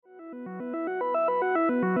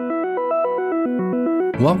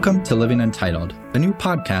Welcome to Living Untitled, a new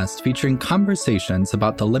podcast featuring conversations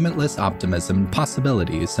about the limitless optimism and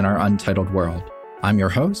possibilities in our untitled world. I'm your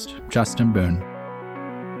host, Justin Boone.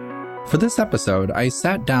 For this episode, I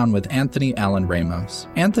sat down with Allen Ramos.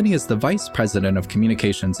 Anthony is the Vice President of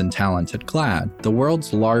Communications and Talent at GLAAD, the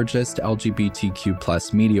world's largest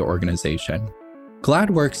LGBTQ+ media organization.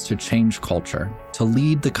 GLAAD works to change culture, to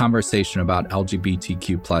lead the conversation about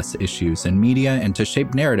LGBTQ+ issues in media, and to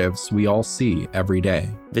shape narratives we all see every day.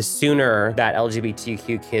 The sooner that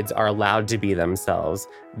LGBTQ kids are allowed to be themselves,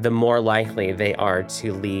 the more likely they are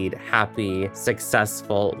to lead happy,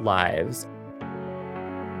 successful lives.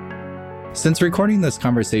 Since recording this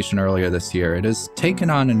conversation earlier this year, it has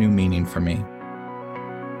taken on a new meaning for me.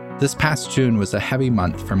 This past June was a heavy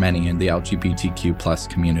month for many in the LGBTQ+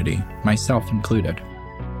 community, myself included.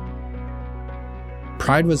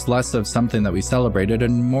 Pride was less of something that we celebrated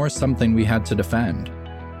and more something we had to defend.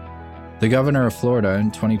 The governor of Florida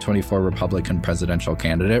and 2024 Republican presidential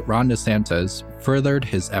candidate, Ron DeSantis, furthered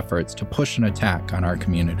his efforts to push an attack on our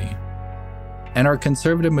community. And our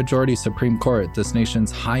conservative majority Supreme Court, this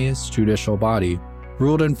nation's highest judicial body,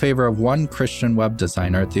 ruled in favor of one Christian web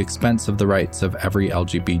designer at the expense of the rights of every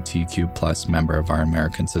LGBTQ+ member of our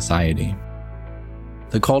American society.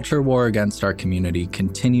 The culture war against our community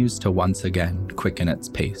continues to once again quicken its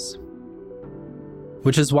pace.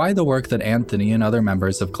 Which is why the work that Anthony and other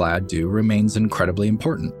members of GLAAD do remains incredibly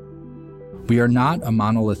important. We are not a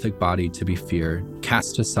monolithic body to be feared,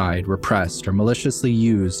 cast aside, repressed, or maliciously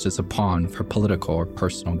used as a pawn for political or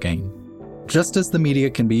personal gain. Just as the media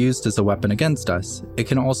can be used as a weapon against us, it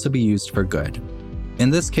can also be used for good. In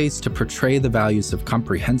this case, to portray the values of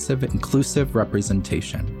comprehensive, inclusive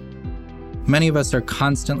representation. Many of us are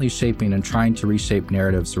constantly shaping and trying to reshape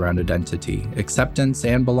narratives around identity, acceptance,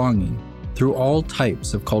 and belonging through all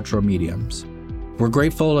types of cultural mediums. We're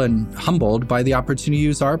grateful and humbled by the opportunity to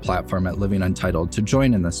use our platform at Living Untitled to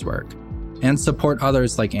join in this work and support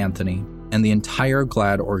others like Anthony and the entire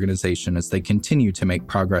GLAAD organization as they continue to make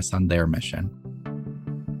progress on their mission.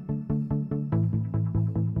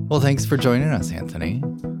 Well, thanks for joining us, Anthony.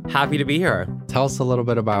 Happy to be here. Tell us a little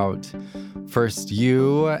bit about first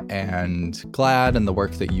you and GLAAD and the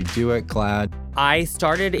work that you do at GLAAD. I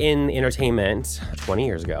started in entertainment 20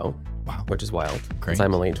 years ago. Wow. Which is wild. Great.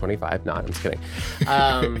 I'm only 25. No, I'm just kidding.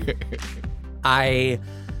 I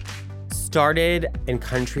started in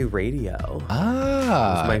country radio. It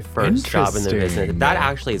was my first job in the business. That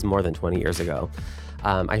actually is more than 20 years ago.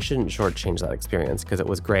 I shouldn't shortchange that experience because it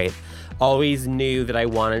was great. Always knew that I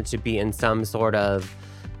wanted to be in some sort of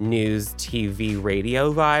news, TV,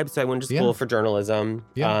 radio vibe. So I went to school for journalism.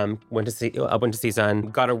 Went to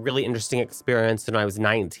CSUN. Got a really interesting experience when I was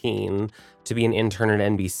 19 to be an intern at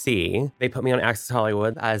NBC. They put me on Access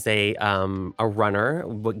Hollywood as a runner,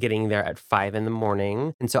 getting there at 5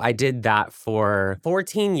 a.m. And so I did that for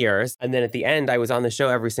 14 years. And then at the end, I was on the show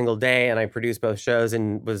every single day and I produced both shows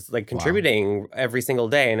and was like contributing every single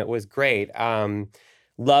day. And it was great.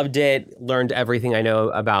 Loved it, learned everything I know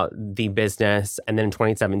about the business. And then in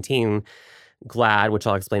 2017, GLAAD, which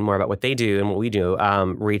I'll explain more about what they do and what we do,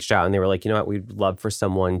 reached out and they were like, you know what, we'd love for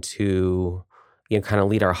someone to, kind of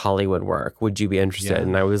lead our Hollywood work. Would you be interested? Yeah.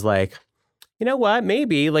 And I was like, you know what,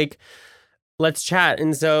 maybe, let's chat.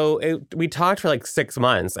 And so we talked for 6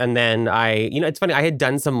 months. And then it's funny, I had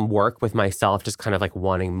done some work with myself, just kind of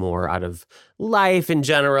wanting more out of life in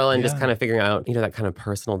general and just kind of figuring out, that kind of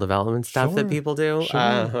personal development stuff that people do.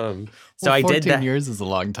 Sure. So I did that. 14 years is a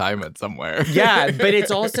long time at somewhere. Yeah, but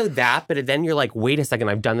it's also that. But then you're like, wait a second,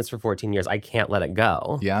 I've done this for 14 years. I can't let it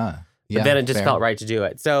go. Yeah. But then it just felt right to do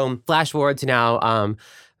it. So flash forward to now,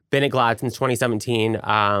 been at GLAAD since 2017.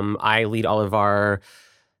 I lead all of our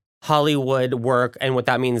Hollywood work. And what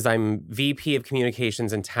that means is I'm VP of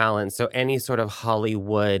Communications and Talent. So any sort of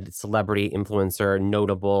Hollywood celebrity, influencer,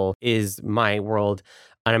 notable is my world.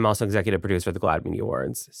 And I'm also executive producer of the GLAAD Media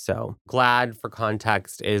Awards. So GLAAD, for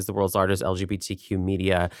context, is the world's largest LGBTQ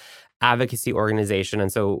media advocacy organization.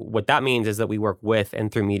 And so what that means is that we work with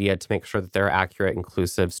and through media to make sure that there are accurate,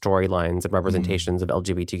 inclusive storylines and representations of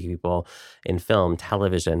LGBTQ people in film,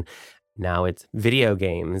 television. Now it's video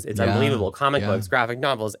games. It's unbelievable. Comic books, graphic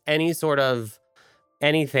novels, any sort of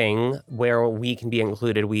anything where we can be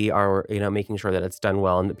included. We are, making sure that it's done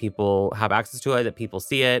well and that people have access to it, that people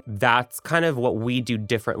see it. That's kind of what we do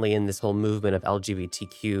differently in this whole movement of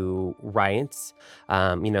LGBTQ rights.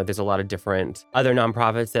 There's a lot of different other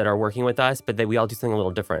nonprofits that are working with us, but we all do something a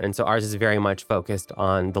little different. And so ours is very much focused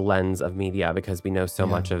on the lens of media because we know so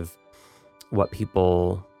much of what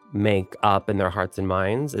people make up in their hearts and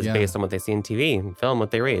minds is based on what they see in TV and film, what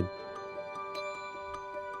they read.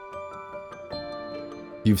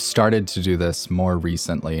 You've started to do this more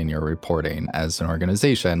recently in your reporting as an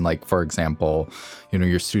organization. Like, for example,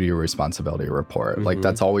 your studio responsibility report. Mm-hmm. Like,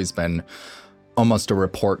 that's always been almost a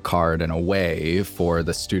report card in a way for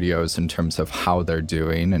the studios in terms of how they're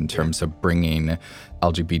doing, in terms of bringing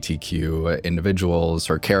LGBTQ individuals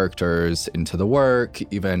or characters into the work,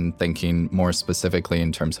 even thinking more specifically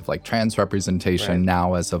in terms of like trans representation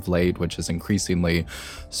now as of late, which is increasingly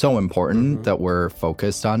so important that we're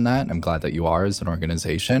focused on that. I'm glad that you are as an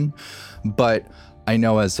organization. But I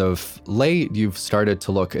know as of late, you've started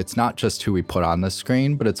to look, it's not just who we put on the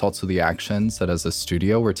screen, but it's also the actions that as a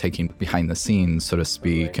studio we're taking behind the scenes, so to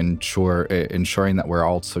speak, ensuring that we're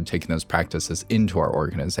also taking those practices into our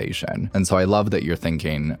organization. And so I love that you're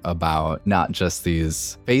thinking about not just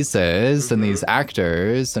these faces and these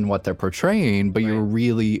actors and what they're portraying, but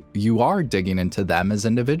you are digging into them as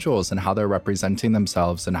individuals and how they're representing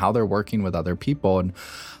themselves and how they're working with other people and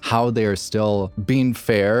how they're still being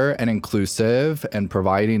fair and inclusive and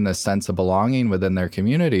providing this sense of belonging within their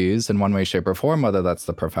communities in one way, shape, or form, whether that's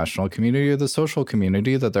the professional community or the social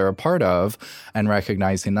community that they're a part of, and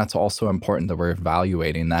recognizing that's also important that we're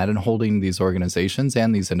evaluating that and holding these organizations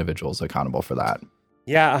and these individuals accountable for that.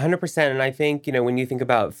 Yeah, 100%. And I think, when you think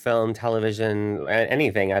about film, television,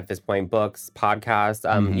 anything at this point, books, podcasts,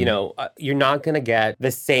 you're not going to get the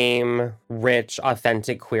same rich,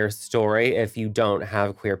 authentic queer story if you don't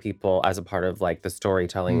have queer people as a part of like the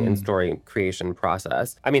storytelling and story creation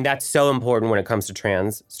process. I mean, that's so important when it comes to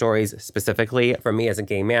trans stories specifically. For me as a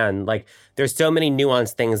gay man, like there's so many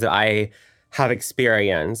nuanced things that I have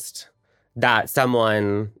experienced that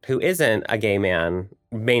someone who isn't a gay man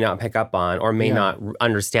may not pick up on or may not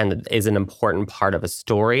understand that is an important part of a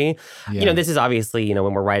story. Yeah. This is obviously,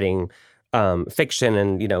 when we're writing fiction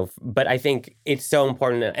and, but I think it's so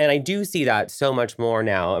important. And I do see that so much more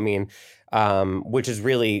now. I mean, which is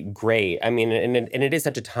really great. I mean, and it is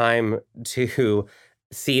such a time to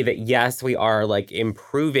see that, yes, we are like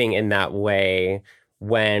improving in that way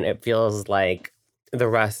when it feels like the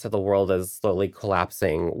rest of the world is slowly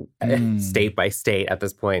collapsing state by state at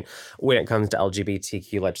this point when it comes to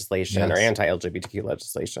LGBTQ legislation or anti-LGBTQ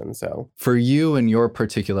legislation. So for you in your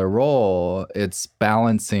particular role, it's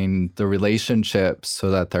balancing the relationships so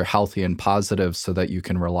that they're healthy and positive so that you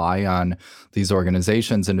can rely on these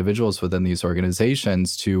organizations, individuals within these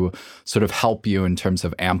organizations to sort of help you in terms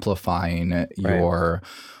of amplifying your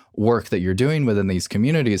work that you're doing within these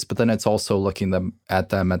communities, but then it's also looking at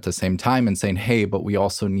them at the same time and saying, hey, but we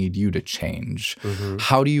also need you to change.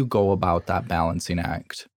 How do you go about that balancing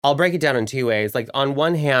act? I'll break it down in two ways. Like on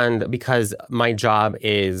one hand, because my job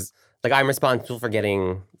is, like I'm responsible for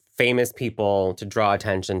getting famous people to draw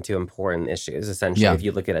attention to important issues, essentially, if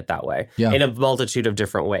you look at it that way, in a multitude of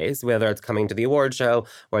different ways, whether it's coming to the award show,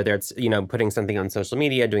 whether it's, putting something on social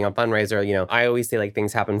media, doing a fundraiser, I always say like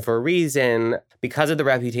things happen for a reason. Because of the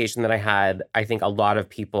reputation that I had, I think a lot of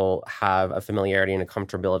people have a familiarity and a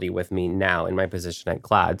comfortability with me now in my position at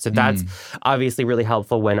GLAAD. So that's obviously really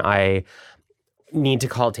helpful when I need to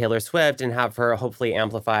call Taylor Swift and have her hopefully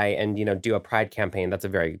amplify and, do a pride campaign. That's a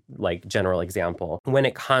very general example. When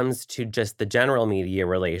it comes to just the general media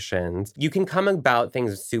relations, you can come about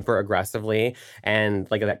things super aggressively and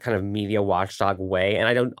that kind of media watchdog way. And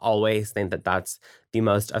I don't always think that that's the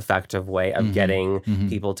most effective way of getting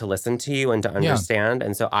people to listen to you and to understand.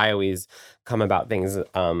 And so I always come about things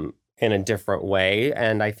in a different way.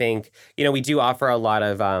 And I think, we do offer a lot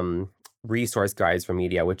of resource guides for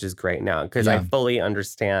media, which is great now because I fully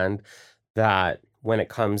understand that when it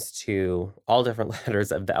comes to all different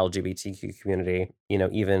letters of the LGBTQ community,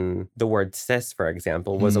 even the word cis, for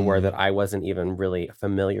example, was a word that I wasn't even really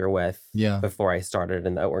familiar with before I started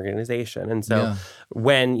in the organization. And so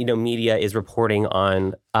when, media is reporting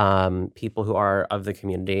on people who are of the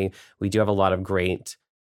community, we do have a lot of great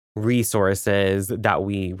resources that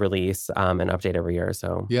we release and update every year.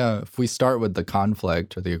 So if we start with the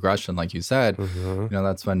conflict or the aggression, like you said,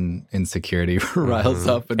 that's when insecurity riles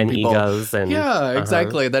up and people, egos and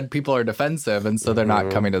exactly. Then people are defensive, and so they're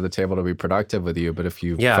not coming to the table to be productive with you. But if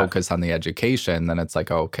you focus on the education, then it's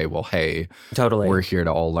like, oh, okay, well, hey, we're here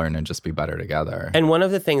to all learn and just be better together. And one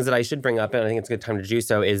of the things that I should bring up, and I think it's a good time to do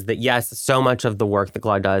so, is that yes, so much of the work that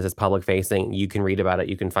GLAAD does is public facing. You can read about it,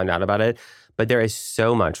 you can find out about it. But there is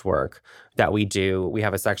so much work that we do. We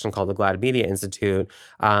have a section called the GLAAD Media Institute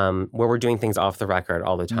where we're doing things off the record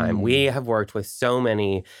all the time. We have worked with so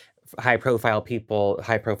many high-profile people,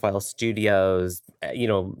 high-profile studios,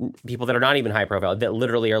 people that are not even high-profile, that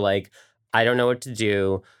literally are like, I don't know what to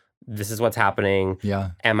do. this is what's happening.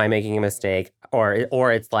 Yeah. Am I making a mistake? Or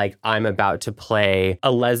it's like, I'm about to play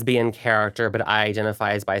a lesbian character, but I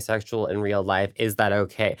identify as bisexual in real life. Is that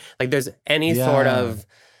okay? Like, there's any sort of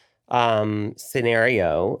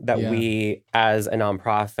scenario that we, as a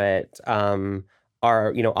nonprofit,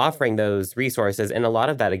 are, offering those resources. And a lot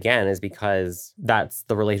of that, again, is because that's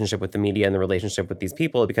the relationship with the media and the relationship with these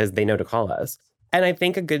people, because they know to call us. And I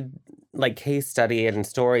think a good case study and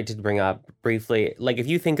story to bring up briefly, if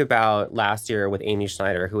you think about last year with Amy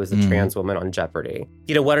Schneider, who was a trans woman on Jeopardy,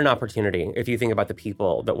 what an opportunity if you think about the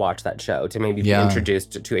people that watch that show to maybe be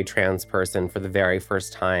introduced to a trans person for the very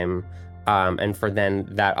first time. And for then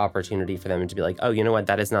that opportunity for them to be like, oh, you know what,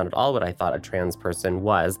 that is not at all what I thought a trans person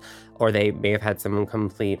was. Or they may have had some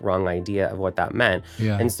complete wrong idea of what that meant.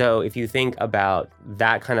 Yeah. And so if you think about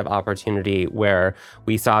that kind of opportunity where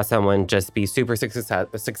we saw someone just be super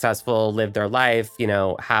successful, live their life,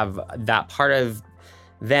 have that part of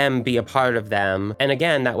them be a part of them. And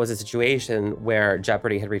again, that was a situation where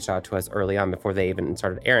Jeopardy had reached out to us early on before they even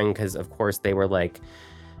started airing, because of course they were like,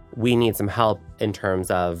 we need some help in terms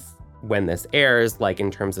of when this airs, in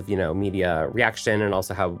terms of, media reaction and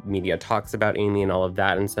also how media talks about Amy and all of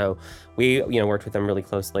that. And so we, worked with them really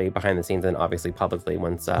closely behind the scenes and obviously publicly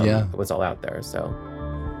once it was all out there. So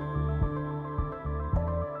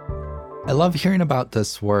I love hearing about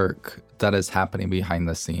this work that is happening behind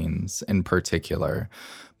the scenes in particular,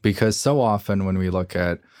 because so often when we look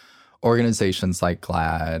at organizations like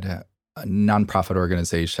GLAAD, nonprofit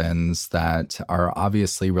organizations that are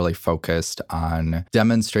obviously really focused on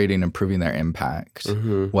demonstrating and proving their impact,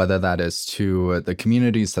 whether that is to the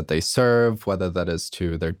communities that they serve, whether that is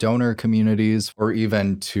to their donor communities, or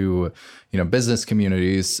even to, business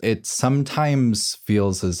communities, it sometimes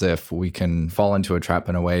feels as if we can fall into a trap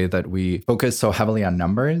in a way that we focus so heavily on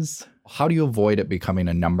numbers. How do you avoid it becoming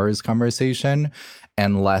a numbers conversation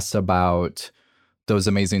and less about those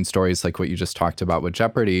amazing stories like what you just talked about with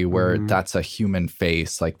Jeopardy, where that's a human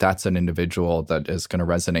face, that's an individual that is going to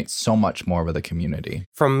resonate so much more with a community?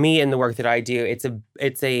 From me and the work that I do,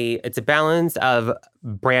 it's a balance of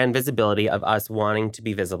brand visibility, of us wanting to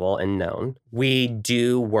be visible and known. We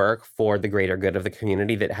do work for the greater good of the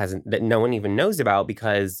community that no one even knows about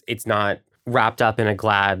because it's not wrapped up in a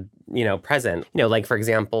GLAAD present. For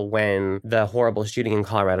example, when the horrible shooting in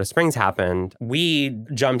Colorado Springs happened, we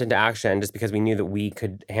jumped into action just because we knew that we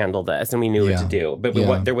could handle this and we knew what to do.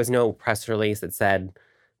 But there was no press release that said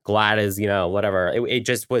GLAAD is, whatever. It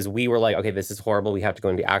just was, we were like, okay, this is horrible. We have to go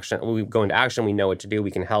into action. We go into action. We know what to do.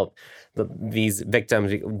 We can help these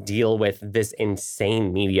victims deal with this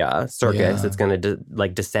insane media circus that's going to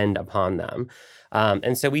descend upon them.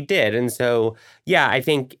 And so we did. And so, I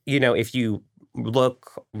think, if you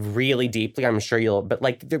look really deeply, I'm sure but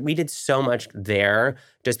we did so much there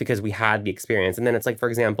just because we had the experience. And then it's for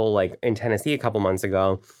example, in Tennessee a couple months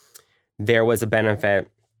ago, there was a benefit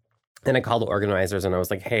and I called the organizers and I was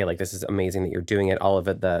like, hey, this is amazing that you're doing it. All of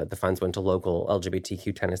it, the funds went to local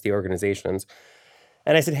LGBTQ Tennessee organizations.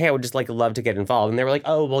 And I said, hey, I would just love to get involved. And they were like,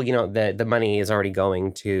 oh, well, the money is already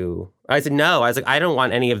going to... I said, no. I was like, I don't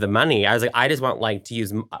want any of the money. I was like, I just want to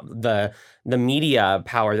use the media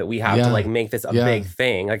power that we have to make this a big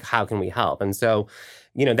thing. How can we help? And so,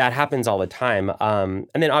 that happens all the time. And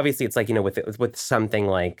then obviously it's with something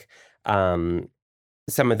like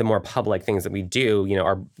some of the more public things that we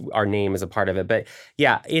do, our name is a part of it. But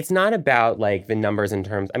it's not about the numbers in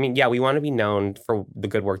terms... I mean, we want to be known for the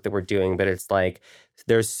good work that we're doing, but it's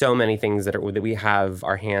there's so many things that we have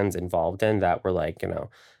our hands involved in that we're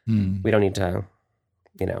we don't need to,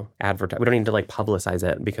 advertise. We don't need to publicize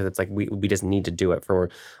it because it's we just need to do it for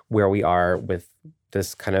where we are with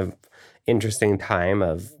this kind of interesting time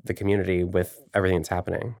of the community with everything that's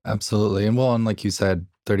happening. Absolutely. And and like you said,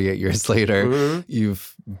 38 years later,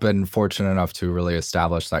 you've been fortunate enough to really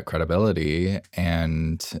establish that credibility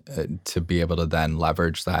and to be able to then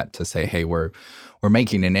leverage that to say, hey, we're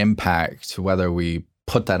making an impact, whether we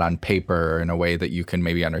put that on paper in a way that you can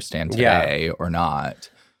maybe understand today or not.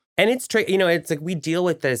 And it's it's we deal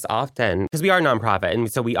with this often because we are a nonprofit.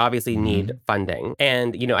 And so we obviously need funding.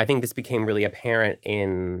 And, I think this became really apparent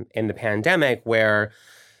in the pandemic where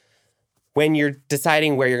when you're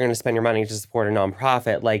deciding where you're going to spend your money to support a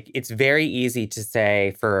nonprofit, it's very easy to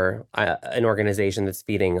say for an organization that's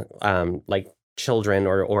feeding children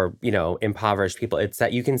or impoverished people, it's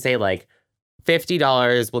that you can say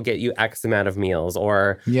 $50 will get you X amount of meals,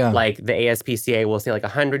 or the ASPCA will say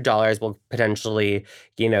 $100 will potentially,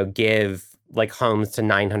 give homes to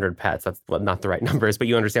 900 pets. That's not the right numbers, but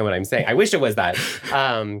you understand what I'm saying. I wish it was that.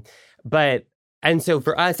 And so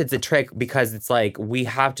for us, it's a trick because it's we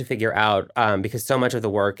have to figure out, because so much of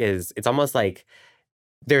the work it's almost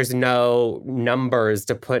there's no numbers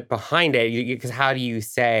to put behind it. Because how do you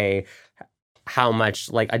say how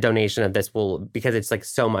much like a donation of this will, because it's like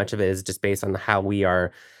so much of it is just based on how we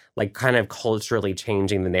are like kind of culturally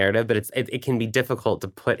changing the narrative, but it can be difficult to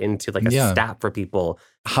put into like a stat for people.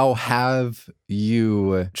 How have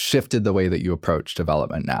you shifted the way that you approach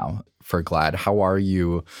development now for GLAAD? How are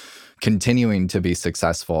you continuing to be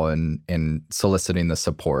successful in soliciting the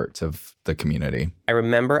support of the community? I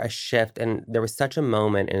remember a shift, and there was such a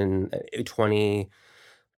moment in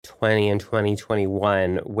 2020 and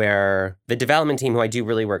 2021 where the development team, who I do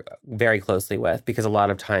really work very closely with, because a lot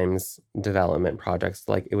of times development projects,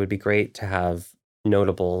 like it would be great to have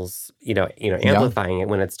notables, amplifying it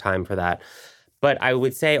when it's time for that. But I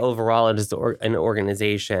would say overall, it is an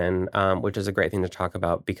organization, which is a great thing to talk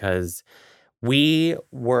about, because we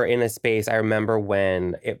were in a space, I remember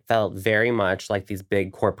when it felt very much like these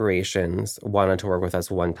big corporations wanted to work with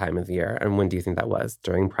us one time of the year. And when do you think that was?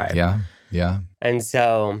 During Pride. Yeah. And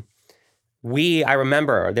so I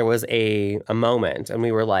remember there was a moment, and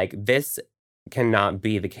we were like, this cannot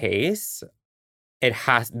be the case.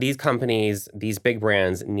 These companies, these big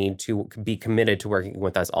brands need to be committed to working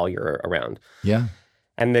with us all year around. Yeah.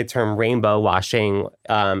 And the term rainbow washing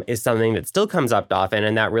is something that still comes up often,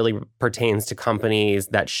 and that really pertains to companies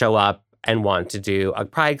that show up and want to do a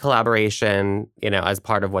Pride collaboration, as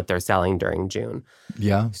part of what they're selling during June.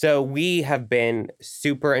 Yeah. So we have been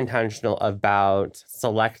super intentional about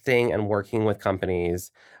selecting and working with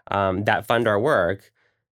companies that fund our work,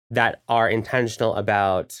 that are intentional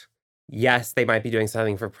about, yes, they might be doing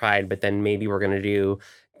something for Pride, but then maybe we're going to do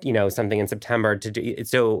something in September to do.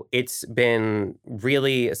 So it's been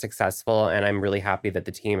really successful, and I'm really happy that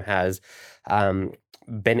the team has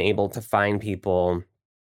been able to find people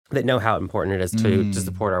that know how important it is to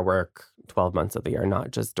support our work 12 months of the year,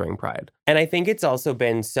 not just during Pride. And I think it's also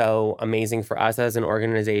been so amazing for us as an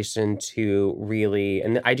organization to really,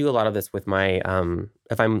 and I do a lot of this with my,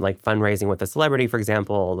 if I'm like fundraising with a celebrity, for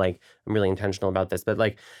example, like I'm really intentional about this, but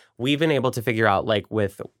like we've been able to figure out like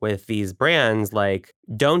with these brands, like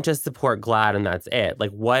don't just support GLAAD and that's it.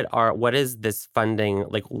 Like what is this funding?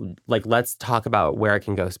 Like let's talk about where it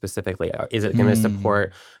can go specifically. Is it going to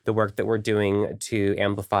support the work that we're doing to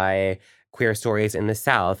amplify queer stories in the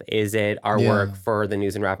South? Is it our work for the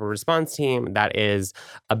news and rapid response team that is,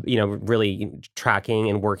 really tracking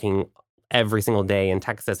and working every single day in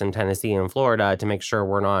Texas and Tennessee and Florida to make sure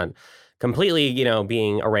we're not completely,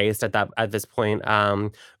 being erased at this point?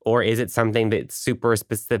 Or is it something that's super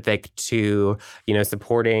specific to,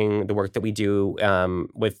 supporting the work that we do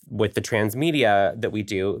with the trans media that we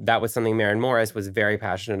do? That was something Maren Morris was very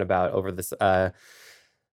passionate about over this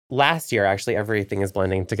last year. Actually, everything is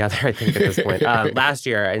blending together, I think, at this point. Last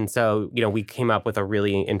year. And so, we came up with a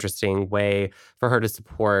really interesting way for her to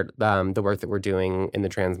support the work that we're doing in the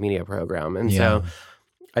transmedia program. And so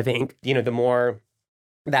I think, the more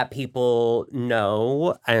that people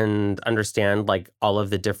know and understand like all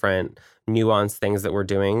of the different nuanced things that we're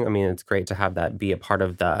doing, I mean, it's great to have that be a part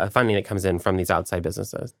of the funding that comes in from these outside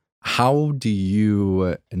businesses. How do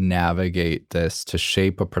you navigate this to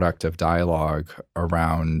shape a productive dialogue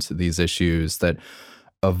around these issues that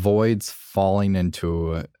avoids falling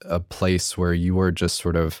into a place where you are just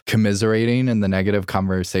sort of commiserating in the negative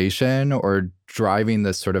conversation, or driving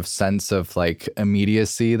this sort of sense of like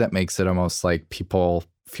immediacy that makes it almost like people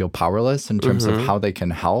feel powerless in terms of how they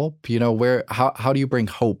can help? How do you bring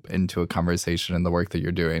hope into a conversation in the work that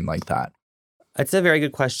you're doing like that? It's a very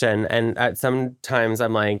good question. And at sometimes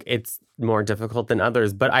I'm like, it's more difficult than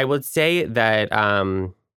others. But I would say that,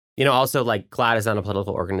 also like GLAAD is not a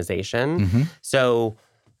political organization. So,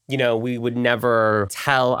 we would never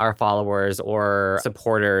tell our followers or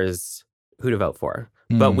supporters who to vote for.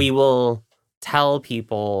 But we will tell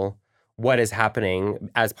people what is happening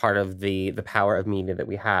as part of the power of media that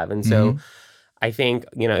we have. And so I think,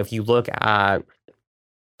 if you look at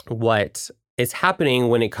what is happening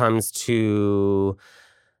when it comes to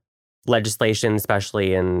legislation,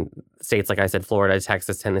 especially in states like I said, Florida,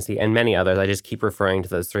 Texas, Tennessee, and many others. I just keep referring to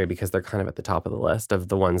those three because they're kind of at the top of the list of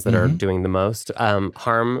the ones that are doing the most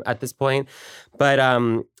harm at this point. But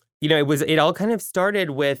it all kind of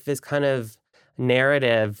started with this kind of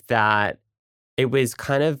narrative that it was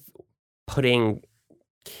kind of putting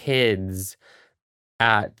kids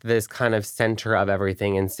at this kind of center of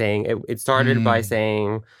everything, and saying it started by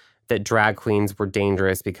saying that drag queens were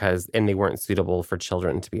dangerous and they weren't suitable for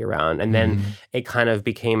children to be around. And then it kind of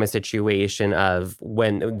became a situation of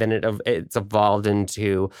it's evolved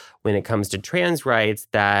into, when it comes to trans rights,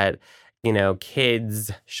 that,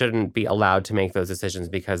 kids shouldn't be allowed to make those decisions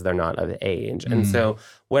because they're not of age. And so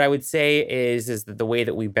what I would say is that the way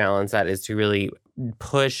that we balance that is to really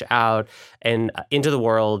push out and into the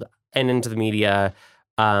world and into the media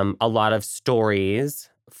a lot of stories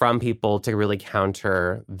from people to really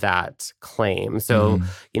counter that claim. So,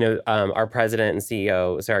 our president and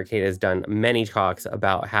CEO, Sarah Kate, has done many talks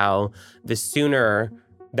about how the sooner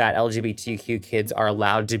that LGBTQ kids are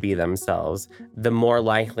allowed to be themselves, the more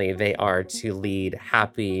likely they are to lead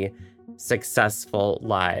happy, successful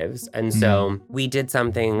lives. And so we did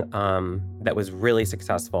something that was really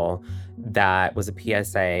successful. That was a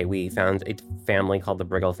PSA. We found a family called the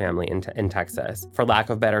Briggle family in Texas. For lack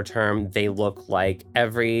of a better term, they look like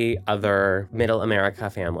every other middle America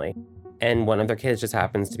family. And one of their kids just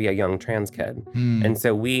happens to be a young trans kid. And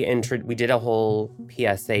so we did a whole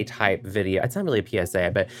PSA type video. It's not really a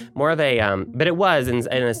PSA, but more of a, but it was in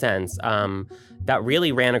a sense, that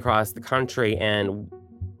really ran across the country, and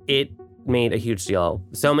it made a huge deal.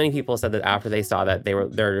 So many people said that after they saw that, they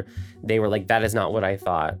were like, that is not what I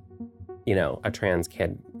thought, a trans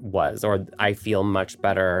kid was, or I feel much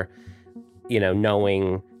better,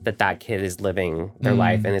 knowing that kid is living their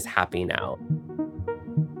life and is happy now.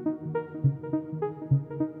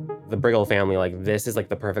 The Briggle family, this is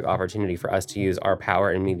the perfect opportunity for us to use our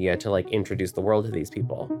power in media to introduce the world to these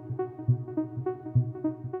people.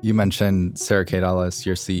 You mentioned Sarah Kate Ellis,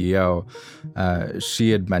 your CEO.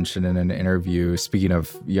 She had mentioned in an interview, speaking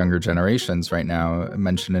of younger generations right now,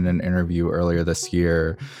 mentioned in an interview earlier this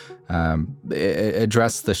year,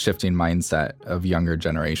 addressed the shifting mindset of younger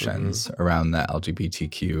generations around the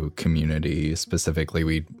LGBTQ community. Specifically,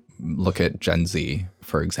 we look at Gen Z,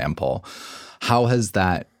 for example. How has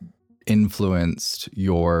that influenced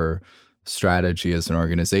your strategy as an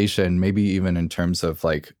organization, maybe even in terms of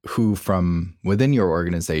who from within your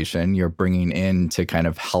organization you're bringing in to kind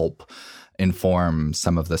of help inform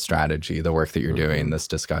some of the strategy, the work that you're doing, this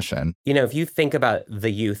discussion? If you think about the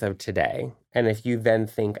youth of today, and if you then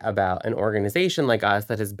think about an organization like us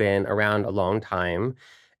that has been around a long time,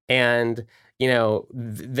 and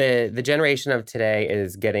the generation of today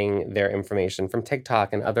is getting their information from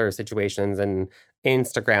TikTok and other situations and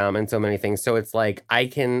Instagram and so many things. So it's I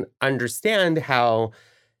can understand how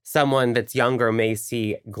someone that's younger may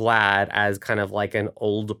see GLAAD as kind of an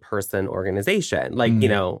old person organization. I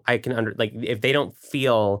can if they don't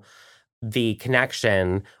feel the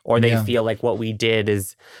connection, or they feel what we did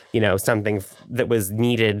is, something that was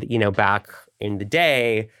needed, back in the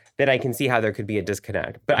day, that I can see how there could be a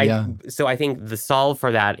disconnect. But I think the solve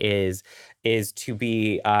for that is to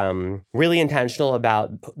be really intentional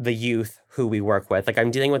about the youth who we work with.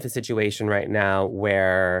 I'm dealing with a situation right now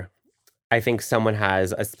where I think someone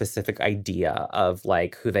has a specific idea of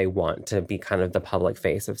who they want to be kind of the public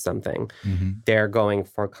face of something. They're going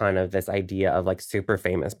for kind of this idea of super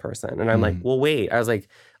famous person. And I'm well, wait. I was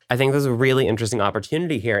I think there's a really interesting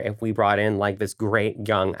opportunity here if we brought in this great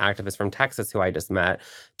young activist from Texas who I just met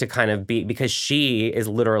to kind of be, because she is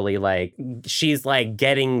literally she's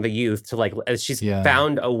getting the youth to she's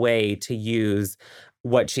found a way to use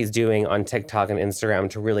what she's doing on TikTok and Instagram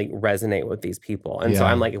to really resonate with these people. And so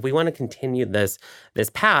I'm if we want to continue this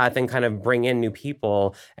path and kind of bring in new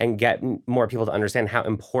people and get more people to understand how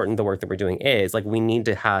important the work that we're doing is, we need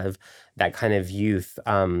to have that kind of youth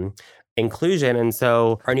inclusion. And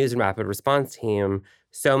so our news and rapid response team,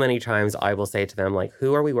 so many times I will say to them,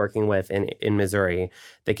 who are we working with in Missouri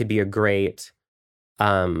that could be a great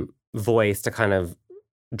voice to kind of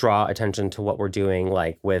draw attention to what we're doing,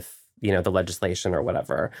 with the legislation or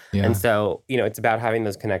whatever. And so, it's about having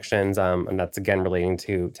those connections. And that's, again, relating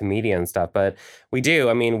to media and stuff. But we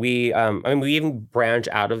do. We even branch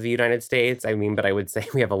out of the United States. But I would say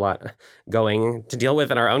we have a lot going to deal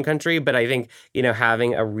with in our own country. But I think,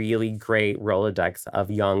 having a really great Rolodex of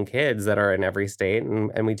young kids that are in every state.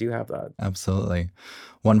 And we do have that. Absolutely.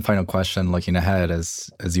 One final question, looking ahead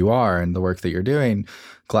as you are and the work that you're doing,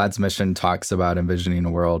 GLAAD's mission talks about envisioning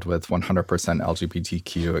a world with 100%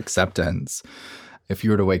 LGBTQ acceptance. If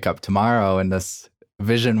you were to wake up tomorrow and this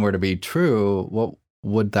vision were to be true, what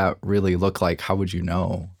would that really look like? How would you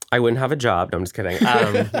know? I wouldn't have a job. No, I'm just kidding.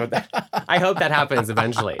 I hope that happens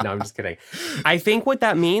eventually. No, I'm just kidding. I think what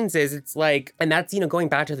that means is it's and that's, going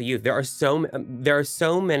back to the youth. There are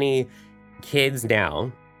so many kids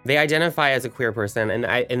now. They identify as a queer person, and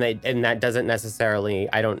that doesn't necessarily,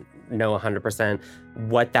 I don't know 100%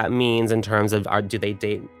 what that means in terms of do they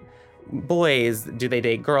date boys, do they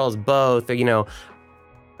date girls, both, or,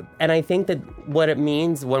 and I think that what it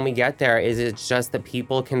means when we get there is it's just that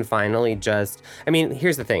people can finally just,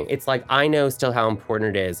 here's the thing. It's I know still how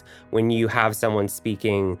important it is when you have someone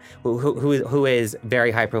speaking who is very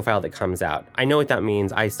high profile that comes out. I know what that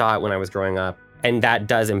means. I saw it when I was growing up. And that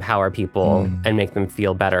does empower people and make them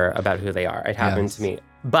feel better about who they are. It happened to me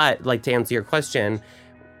But like to answer your question,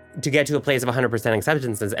 to get to a place of 100%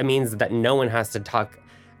 acceptance, it means that no one has to talk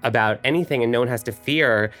about anything and no one has to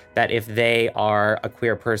fear that if they are a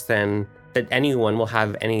queer person, that anyone will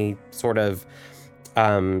have any sort of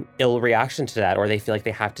ill reaction to that, or they feel like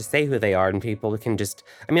they have to say who they are, and people can just,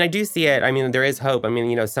 I do see it. There is hope.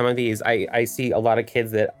 Some of these, I see a lot of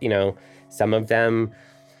kids that, some of them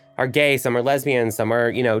are gay, some are lesbian, some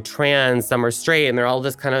are, trans, some are straight, and they're all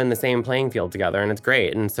just kind of in the same playing field together, and it's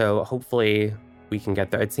great. And so hopefully we can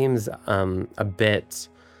get there. It seems a bit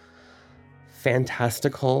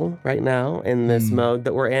fantastical right now in this mode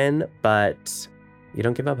that we're in, but you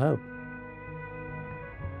don't give up hope.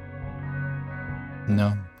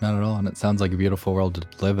 No, not at all. And it sounds like a beautiful world to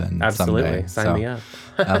live in. Absolutely. Someday. Sign me up.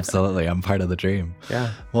 Absolutely. I'm part of the dream.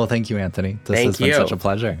 Yeah. Well, thank you, Anthony. This has been such a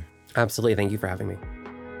pleasure. Absolutely. Thank you for having me.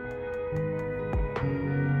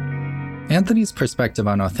 Anthony's perspective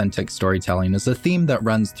on authentic storytelling is a theme that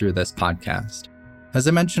runs through this podcast. As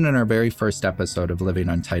I mentioned in our very first episode of Living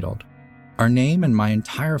Untitled, our name and my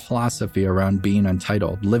entire philosophy around being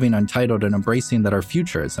untitled, living untitled, and embracing that our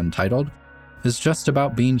future is untitled is just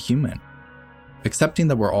about being human. Accepting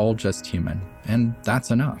that we're all just human, and that's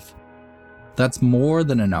enough. That's more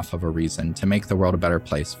than enough of a reason to make the world a better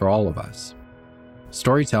place for all of us.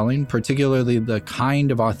 Storytelling, particularly the kind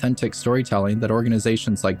of authentic storytelling that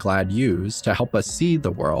organizations like GLAAD use to help us see the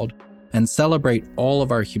world and celebrate all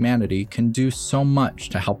of our humanity, can do so much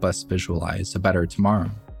to help us visualize a better tomorrow.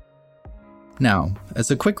 Now, as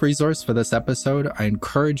a quick resource for this episode, I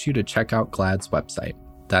encourage you to check out GLAAD's website.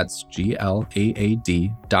 That's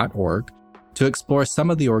glaad.org. to explore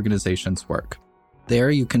some of the organization's work.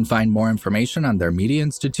 There you can find more information on their Media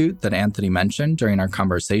Institute that Anthony mentioned during our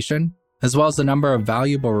conversation, as well as a number of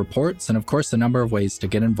valuable reports and, of course, a number of ways to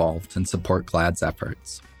get involved and support GLAAD's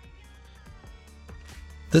efforts.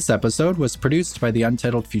 This episode was produced by the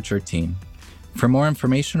Untitled Future team. For more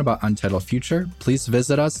information about Untitled Future, please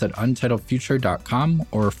visit us at untitledfuture.com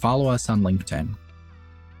or follow us on LinkedIn.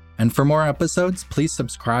 And for more episodes, please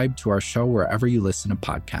subscribe to our show wherever you listen to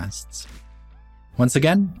podcasts. Once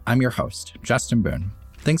again, I'm your host, Justin Boone.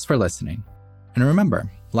 Thanks for listening. And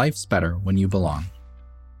remember, life's better when you belong.